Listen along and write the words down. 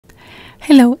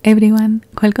Hello everyone,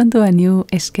 welcome to a new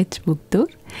sketchbook tour.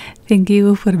 Thank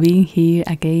you for being here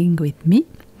again with me.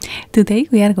 Today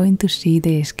we are going to see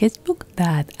the sketchbook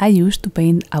that I used to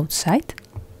paint outside.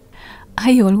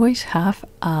 I always have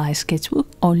a sketchbook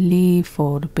only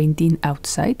for painting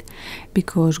outside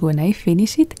because when I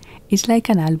finish it, it's like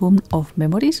an album of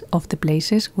memories of the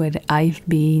places where I've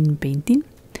been painting.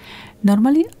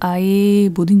 Normally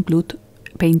I would include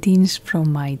paintings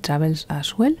from my travels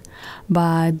as well,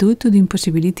 but due to the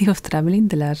impossibility of traveling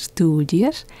the last 2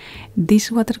 years,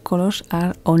 these watercolors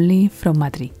are only from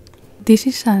Madrid. This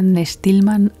is an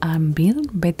Stillman and Birn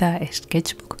beta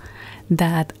sketchbook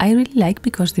that I really like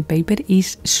because the paper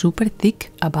is super thick,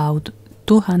 about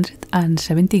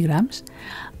 270 grams,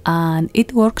 and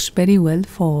it works very well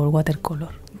for watercolor.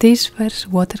 This first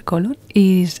watercolor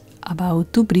is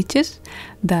about 2 bridges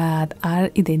that are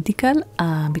identical,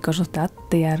 and because of that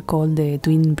they are called the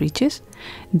twin bridges.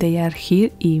 They are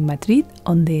here in Madrid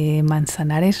on the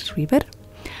Manzanares River,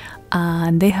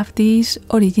 and they have this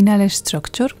original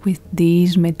structure with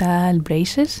these metal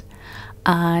braces,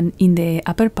 and in the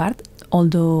upper part,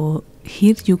 although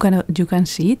here you can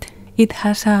see it, it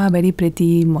has a very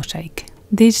pretty mosaic.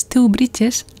 These 2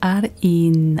 bridges are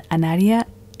in an area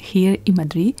here in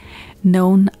Madrid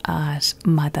known as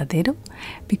Matadero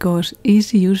because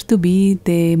it used to be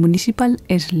the municipal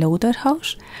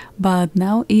slaughterhouse, but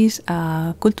now is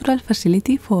a cultural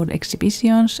facility for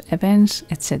exhibitions, events,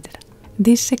 etc.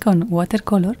 This second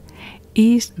watercolor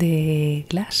is the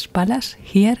Glass Palace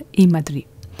here in Madrid.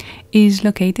 It is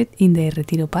located in the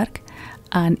Retiro Park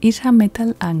and is a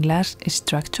metal and glass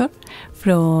structure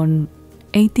from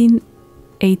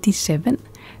 1887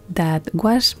 that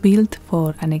was built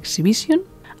for an exhibition,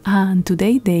 and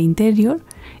today the interior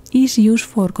is used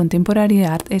for contemporary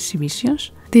art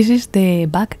exhibitions. This is the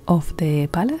back of the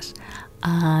palace,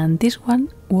 and this one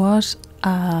was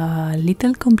a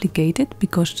little complicated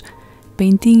because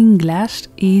painting glass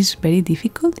is very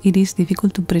difficult. It is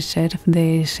difficult to preserve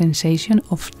the sensation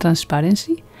of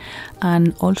transparency,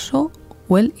 and also,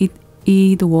 well,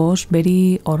 it was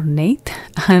very ornate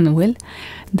and well,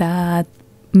 that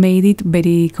made it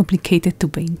very complicated to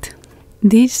paint.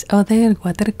 This other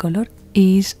watercolor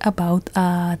is about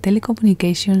a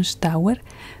telecommunications tower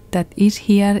that is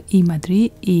here in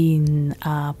Madrid in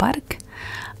a park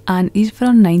and is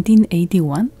from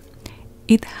 1981.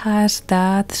 It has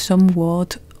that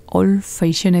somewhat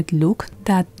old-fashioned look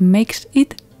that makes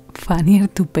it funnier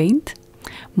to paint,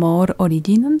 more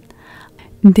original.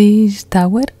 This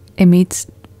tower emits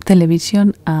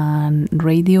television and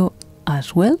radio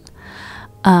as well.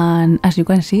 And as you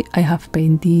can see, I have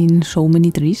painted so many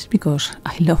trees because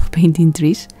I love painting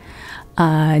trees,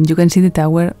 and you can see the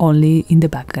tower only in the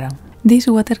background. This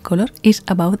watercolor is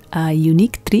about a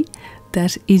unique tree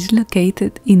that is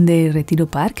located in the Retiro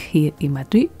Park here in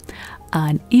Madrid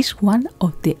and is one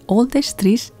of the oldest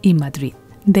trees in Madrid.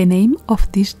 The name of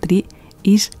this tree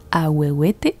is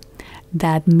Ahuehuete,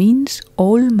 that means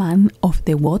old man of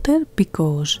the water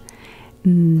because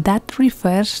that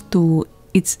refers to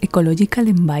its ecological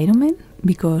environment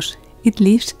because it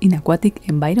lives in aquatic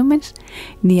environments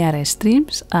near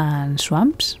streams and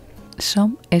swamps.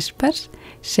 Some experts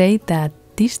say that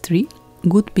this tree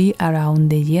would be around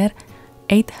the year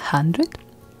 800,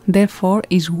 therefore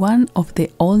is one of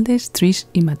the oldest trees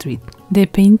in Madrid. The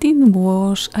painting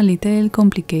was a little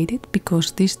complicated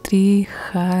because this tree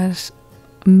has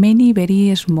many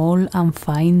very small and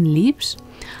fine leaves,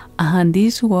 and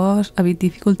this was a bit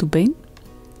difficult to paint.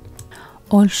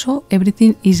 Also,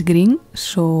 everything is green,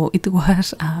 so it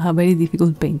was a very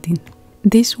difficult painting.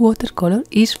 This watercolor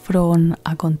is from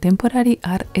a contemporary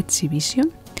art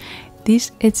exhibition.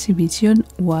 This exhibition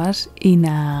was in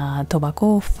a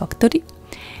tobacco factory.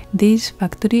 This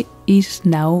factory is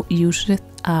now used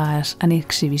as an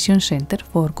exhibition center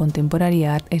for contemporary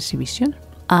art exhibition.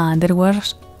 And there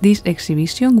was this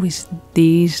exhibition with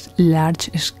these large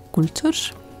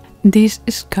sculptures. These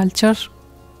sculptures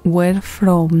were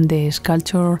from the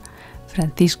sculptor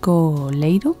Francisco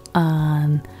Leiro,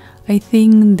 and I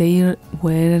think they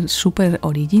were super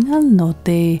original, not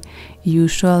the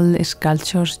usual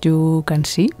sculptures you can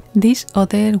see. This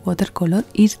other watercolor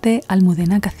is the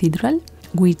Almudena Cathedral,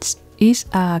 which is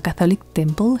a Catholic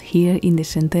temple here in the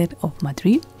center of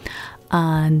Madrid,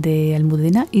 and the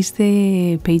Almudena is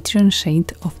the patron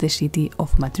saint of the city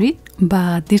of Madrid.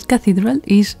 But this cathedral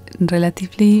is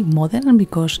relatively modern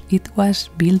because it was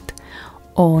built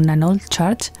on an old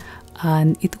church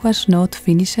and it was not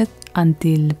finished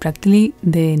until practically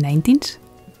the 19th.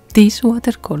 This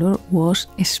watercolor was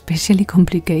especially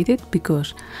complicated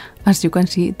because, as you can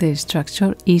see, the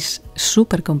structure is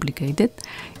super complicated.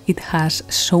 it has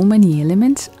so many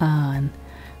elements, and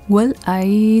well,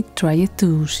 I tried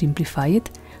to simplify it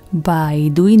by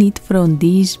doing it from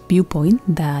this viewpoint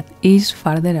that is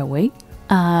farther away,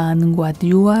 and what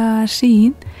you are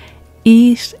seeing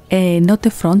is not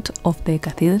the front of the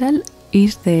cathedral,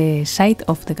 is the side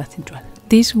of the cathedral.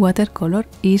 This watercolor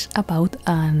is about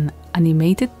an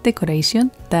animated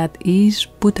decoration that is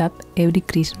put up every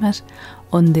Christmas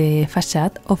on the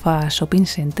facade of a shopping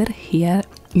center here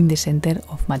in the center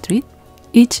of Madrid.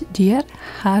 Each year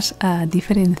has a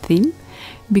different theme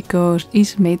because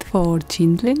it's made for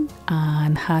children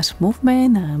and has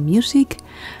movement and music,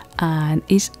 and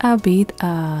it's a bit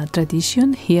a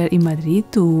tradition here in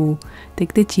Madrid to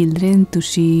take the children to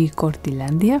see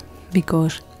Cortilandia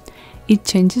because it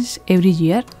changes every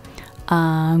year.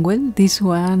 And well, this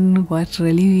one was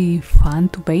really fun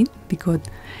to paint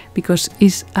because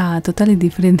it's a totally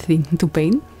different thing to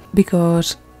paint,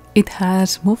 because it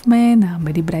has movement and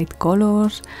very bright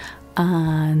colors,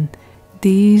 and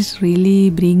this really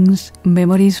brings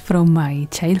memories from my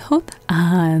childhood,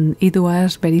 and it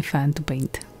was very fun to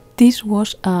paint. This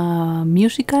was a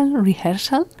musical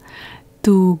rehearsal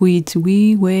to which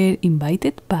we were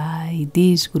invited by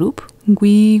this group.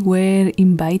 We were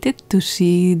invited to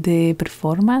see the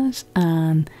performance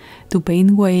and to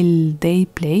paint while they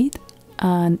played,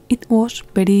 and it was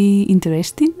very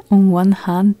interesting on one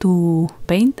hand to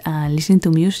paint and listen to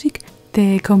music.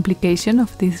 The complication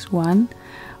of this one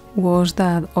was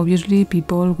that obviously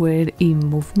people were in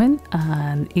movement,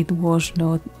 and it was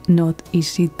not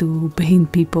easy to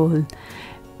paint people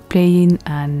playing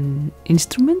an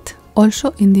instrument.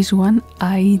 Also in this one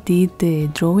I did the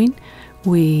drawing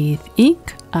with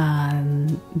ink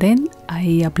and then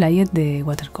I applied the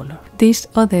watercolor. This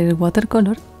other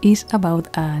watercolor is about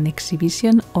an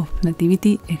exhibition of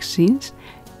nativity scenes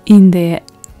in the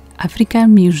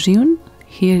African Museum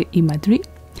here in Madrid.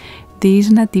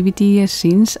 These nativity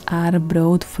scenes are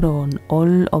brought from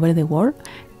all over the world.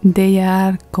 They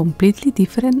are completely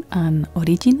different and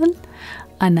original,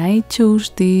 and I chose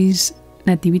this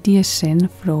nativity scene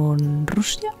from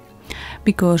Russia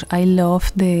because I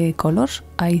love the colors.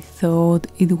 I thought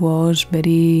it was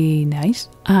very nice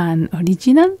and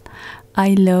original.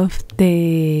 I love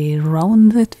the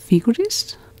rounded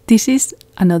figures. This is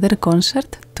another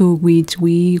concert to which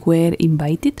we were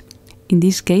invited. In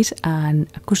this case, an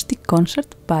acoustic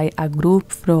concert by a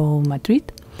group from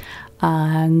Madrid,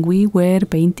 and we were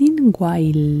painting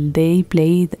while they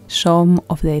played some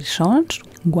of their songs,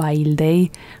 while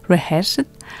they rehearsed,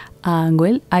 and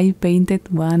well, I painted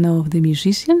one of the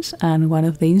musicians and one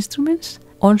of the instruments.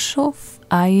 Also,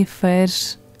 I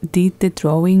first did the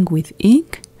drawing with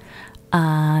ink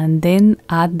and then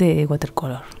add the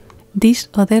watercolor. This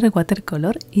other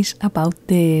watercolor is about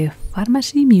the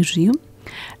pharmacy museum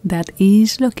that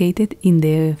is located in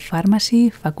the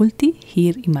pharmacy faculty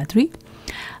here in Madrid.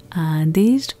 And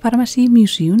this pharmacy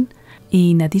museum,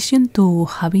 in addition to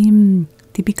having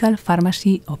typical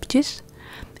pharmacy objects,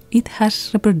 it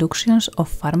has reproductions of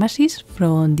pharmacies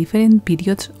from different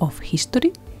periods of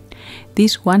history.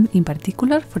 This one in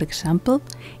particular, for example,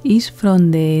 is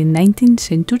from the 19th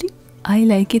century. I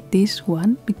liked this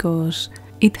one because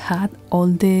it had all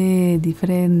the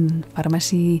different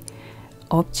pharmacy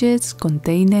objects,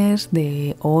 containers,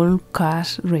 the old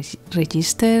cash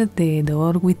register, the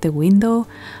door with the window,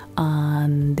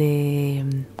 and the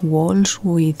walls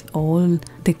with all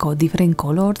the different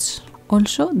colors.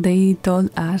 Also, they told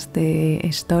us the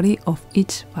story of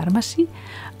each pharmacy,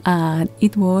 and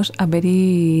it was a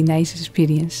very nice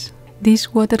experience.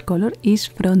 This watercolor is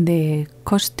from the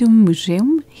Costume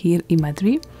Museum here in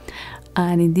Madrid,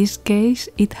 and in this case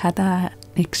it had an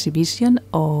exhibition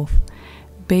of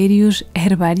various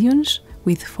herbariums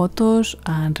with photos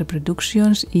and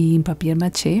reproductions in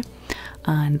papier-mâché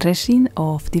and resin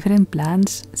of different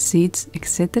plants, seeds,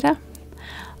 etc.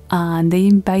 And they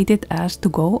invited us to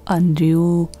go and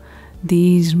draw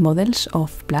these models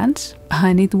of plants,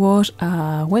 and it was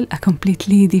a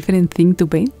completely different thing to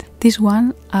paint. This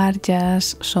one are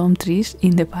just some trees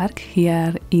in the park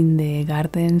here in the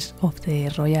gardens of the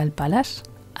Royal Palace.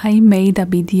 I made a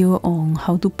video on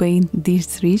how to paint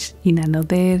these trees in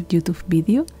another YouTube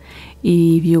video.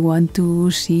 If you want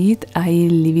to see it, I'll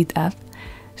leave it up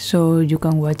so you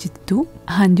can watch it too.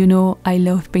 And you know, I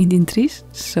love painting trees,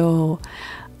 so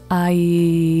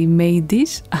I made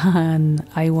this and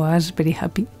I was very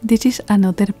happy. This is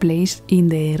another place in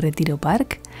the Retiro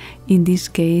Park. In this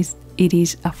case, it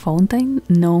is a fountain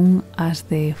known as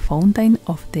the Fountain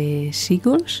of the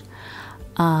Seagulls.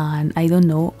 And I don't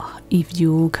know if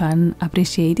you can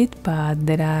appreciate it, but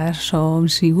there are some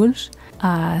seagulls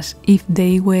as if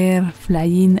they were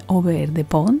flying over the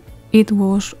pond. It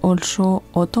was also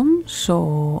autumn,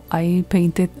 so I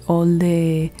painted all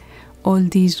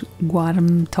these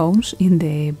warm tones in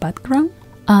the background.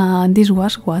 And this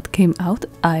was what came out.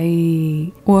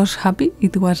 I was happy,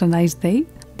 it was a nice day.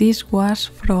 This was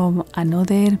from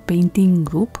another painting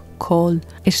group called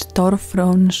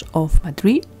Storefronts of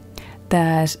Madrid,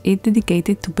 that is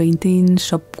dedicated to painting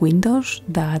shop windows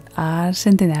that are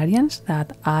centenarians,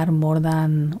 that are more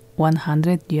than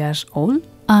 100 years old,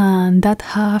 and that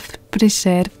have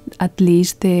preserved at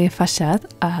least the facade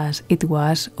as it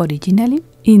was originally.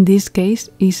 In this case,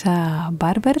 it's a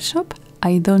barber shop.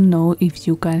 I don't know if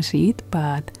you can see it,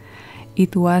 but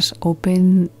it was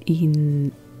opened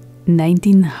in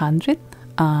 1900,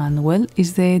 and well,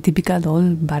 it's the typical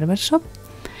old barber shop.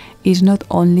 It's not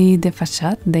only the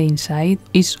facade, the inside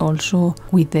is also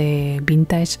with the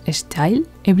vintage style.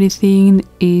 Everything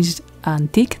is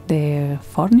antique, the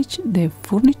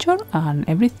furniture and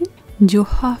everything. You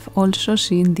have also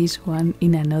seen this one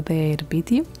in another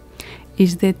video.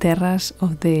 It's the terrace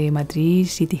of the Madrid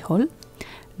City Hall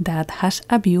that has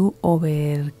a view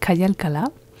over Calle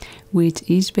Alcalá, which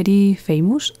is very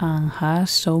famous and has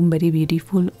some very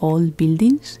beautiful old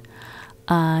buildings.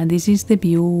 And this is the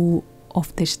view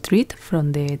of the street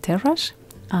from the terrace,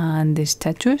 and the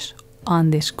statues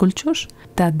and the sculptures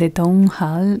that the town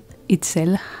hall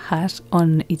itself has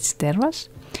on its terrace.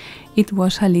 It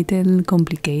was a little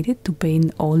complicated to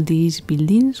paint all these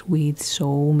buildings with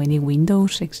so many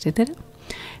windows, etc.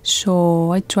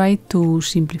 So I tried to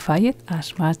simplify it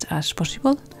as much as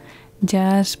possible,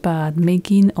 just by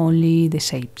making only the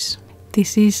shapes.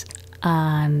 This is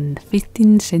an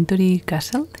 15th century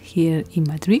castle here in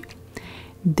Madrid.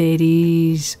 There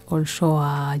is also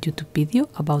a YouTube video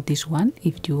about this one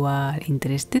if you are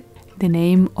interested. The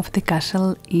name of the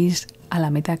castle is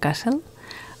Alameda Castle,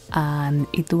 and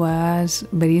it was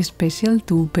very special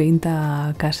to paint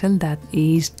a castle that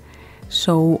is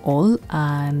so old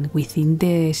and within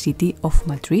the city of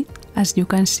Madrid. As you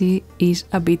can see, it's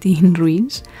a bit in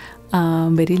ruins.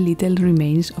 Very little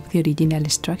remains of the original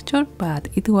structure, but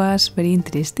it was very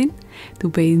interesting to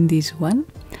paint this one.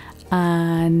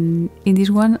 And in this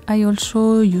one I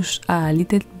also use a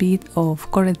little bit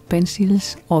of colored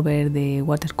pencils over the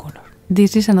watercolor.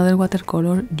 This is another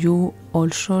watercolor you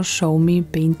also saw me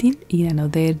painting in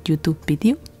another YouTube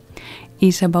video.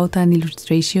 It's about an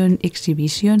illustration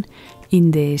exhibition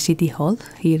in the City Hall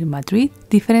here in Madrid.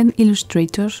 Different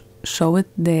illustrators showed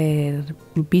their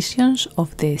visions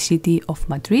of the city of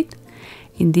Madrid.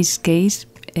 In this case,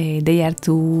 they are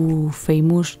two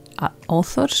famous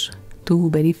authors, two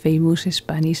very famous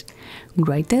Spanish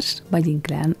writers,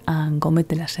 Valle-Inclán and Gómez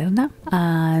de la Serna,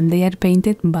 and they are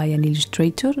painted by an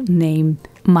illustrator named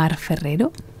Mar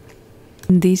Ferrero.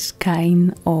 This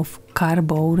kind of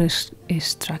cardboard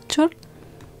structure.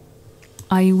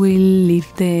 I will leave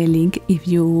the link if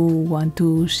you want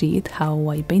to see it, how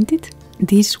I paint it.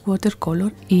 This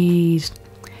watercolor is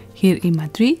here in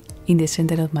Madrid, in the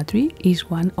center of Madrid, is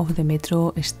one of the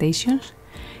metro stations.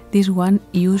 This one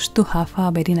used to have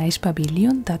a very nice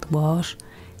pavilion that was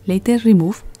later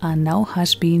removed and now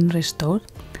has been restored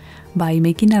by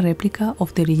making a replica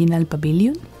of the original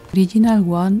pavilion. The original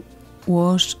one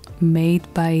was made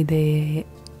by the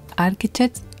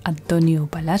architect Antonio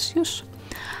Palacios,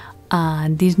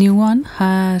 and this new one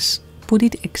has put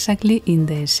it exactly in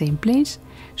the same place.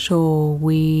 So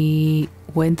we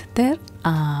went there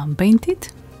and painted.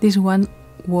 This one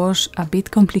was a bit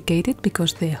complicated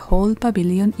because the whole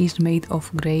pavilion is made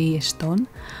of grey stone,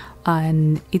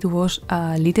 and it was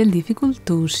a little difficult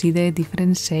to see the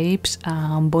different shapes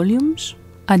and volumes,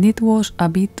 and it was a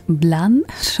bit bland,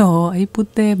 so I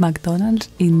put the McDonald's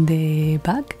in the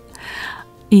back.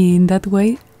 In that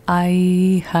way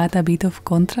I had a bit of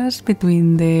contrast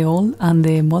between the old and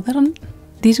the modern.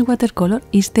 This watercolor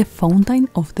is the fountain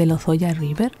of the Lozoya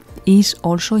River. Is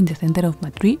also in the center of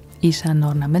Madrid. Is an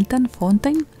ornamental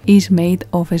fountain. Is made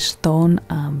of stone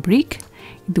and brick.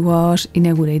 It was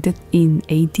inaugurated in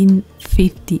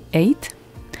 1858.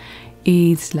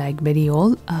 It's like very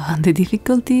old, and the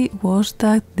difficulty was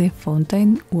that the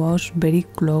fountain was very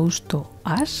close to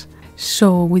us,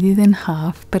 so we didn't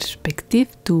have perspective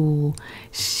to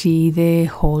see the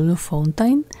whole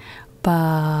fountain,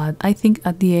 but I think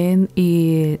at the end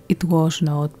it was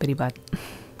not very bad.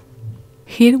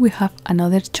 Here we have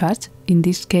another church. In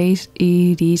this case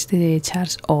it is the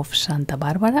Church of Santa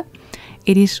Barbara.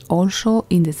 It is also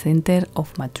in the center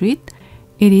of Madrid.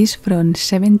 It is from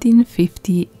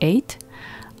 1758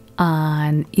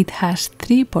 and it has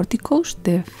 3 porticos.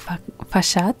 The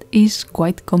facade is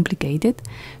quite complicated,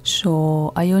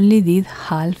 so I only did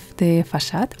half the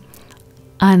facade,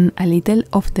 and a little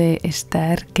of the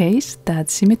staircase that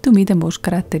seemed to me the most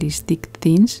characteristic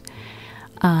things,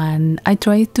 and I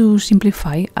tried to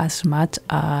simplify as much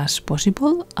as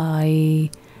possible. I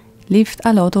left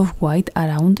a lot of white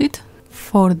around it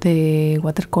for the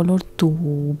watercolor to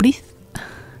breathe.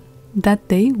 That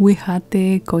day we had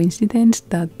the coincidence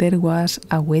that there was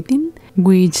a wedding,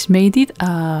 which made it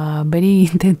a very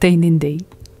entertaining day.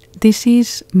 This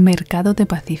is Mercado de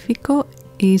Pacífico,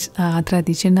 is a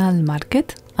traditional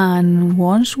market, and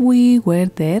once we were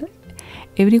there,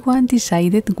 everyone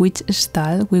decided which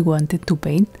style we wanted to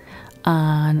paint.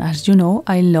 And as you know,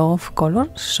 I love color,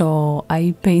 so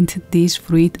I painted this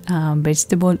fruit and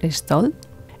vegetable stall,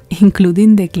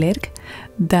 including the clerk,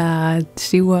 that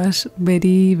she was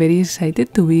very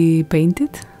excited to be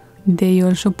painted. They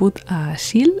also put a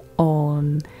seal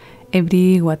on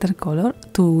every watercolor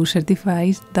to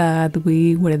certify that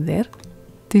we were there.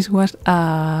 This was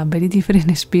a very different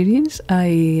experience,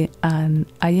 and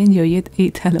I enjoyed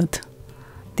it a lot.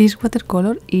 This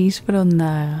watercolor is from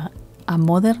a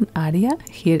modern area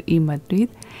here in Madrid.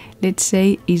 Let's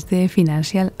say it's the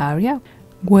financial area,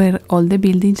 where all the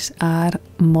buildings are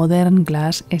modern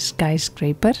glass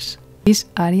skyscrapers. This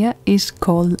area is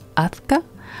called Azca.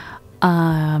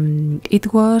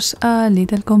 It was a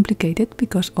little complicated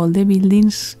because all the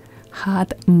buildings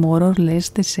had more or less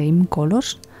the same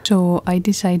colors, so I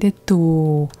decided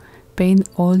to paint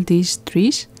all these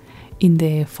trees in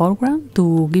the foreground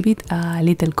to give it a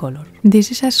little color. This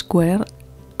is a square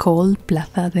called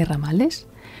Plaza de Ramales,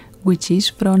 which is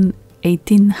from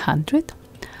 1800.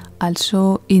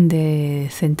 Also in the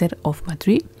center of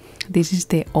Madrid. This is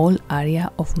the old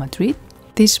area of Madrid.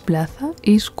 This plaza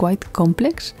is quite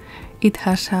complex. It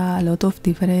has a lot of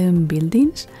different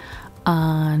buildings,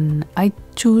 and I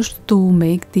choose to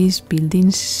make these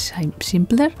buildings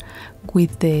simpler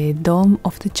with the dome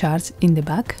of the church in the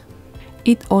back.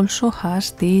 It also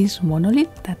has this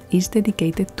monolith that is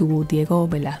dedicated to Diego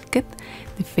Velázquez,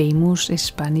 the famous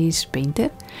Spanish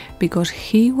painter, because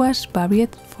he was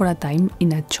buried for a time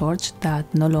in a church that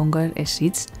no longer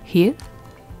exists here.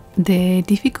 The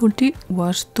difficulty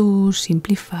was to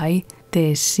simplify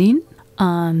the scene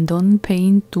and don't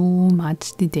paint too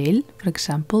much detail. For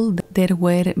example, there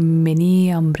were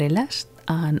many umbrellas,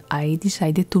 and I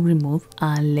decided to remove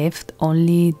and left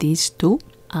only these two.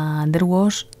 And there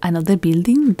was another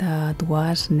building that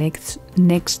was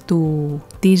next to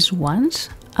these ones,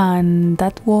 and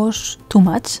that was too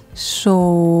much,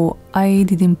 so I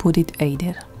didn't put it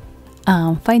either.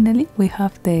 And finally we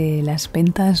have the Las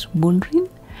Ventas bull ring,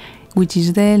 which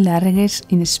is the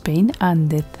largest in Spain and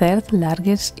the third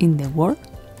largest in the world.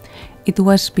 It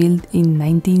was built in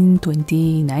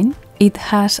 1929. It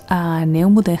has a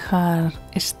neomudéjar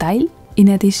style. In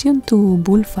addition to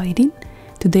bullfighting,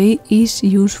 today is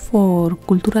used for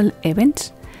cultural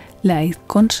events like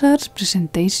concerts,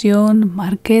 presentation,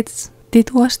 markets.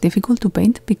 It was difficult to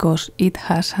paint because it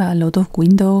has a lot of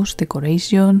windows,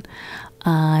 decoration,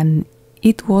 and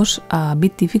it was a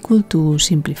bit difficult to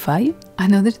simplify.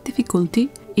 Another difficulty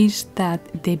is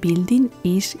that the building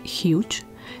is huge,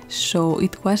 so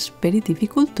it was very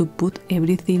difficult to put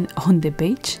everything on the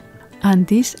page. And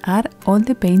these are all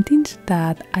the paintings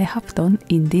that I have done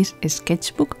in this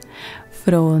sketchbook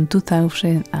from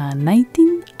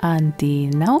 2019 until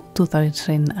now,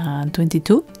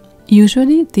 2022.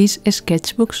 Usually these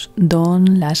sketchbooks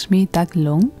don't last me that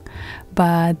long,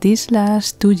 but these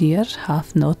last 2 years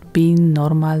have not been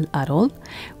normal at all.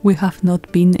 We have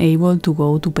not been able to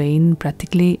go to paint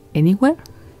practically anywhere.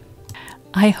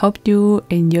 I hope you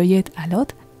enjoy it a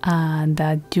lot and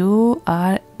that you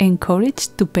are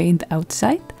encouraged to paint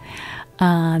outside.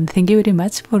 And thank you very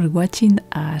much for watching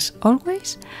as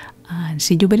always, and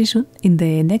see you very soon in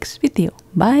the next video.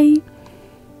 Bye!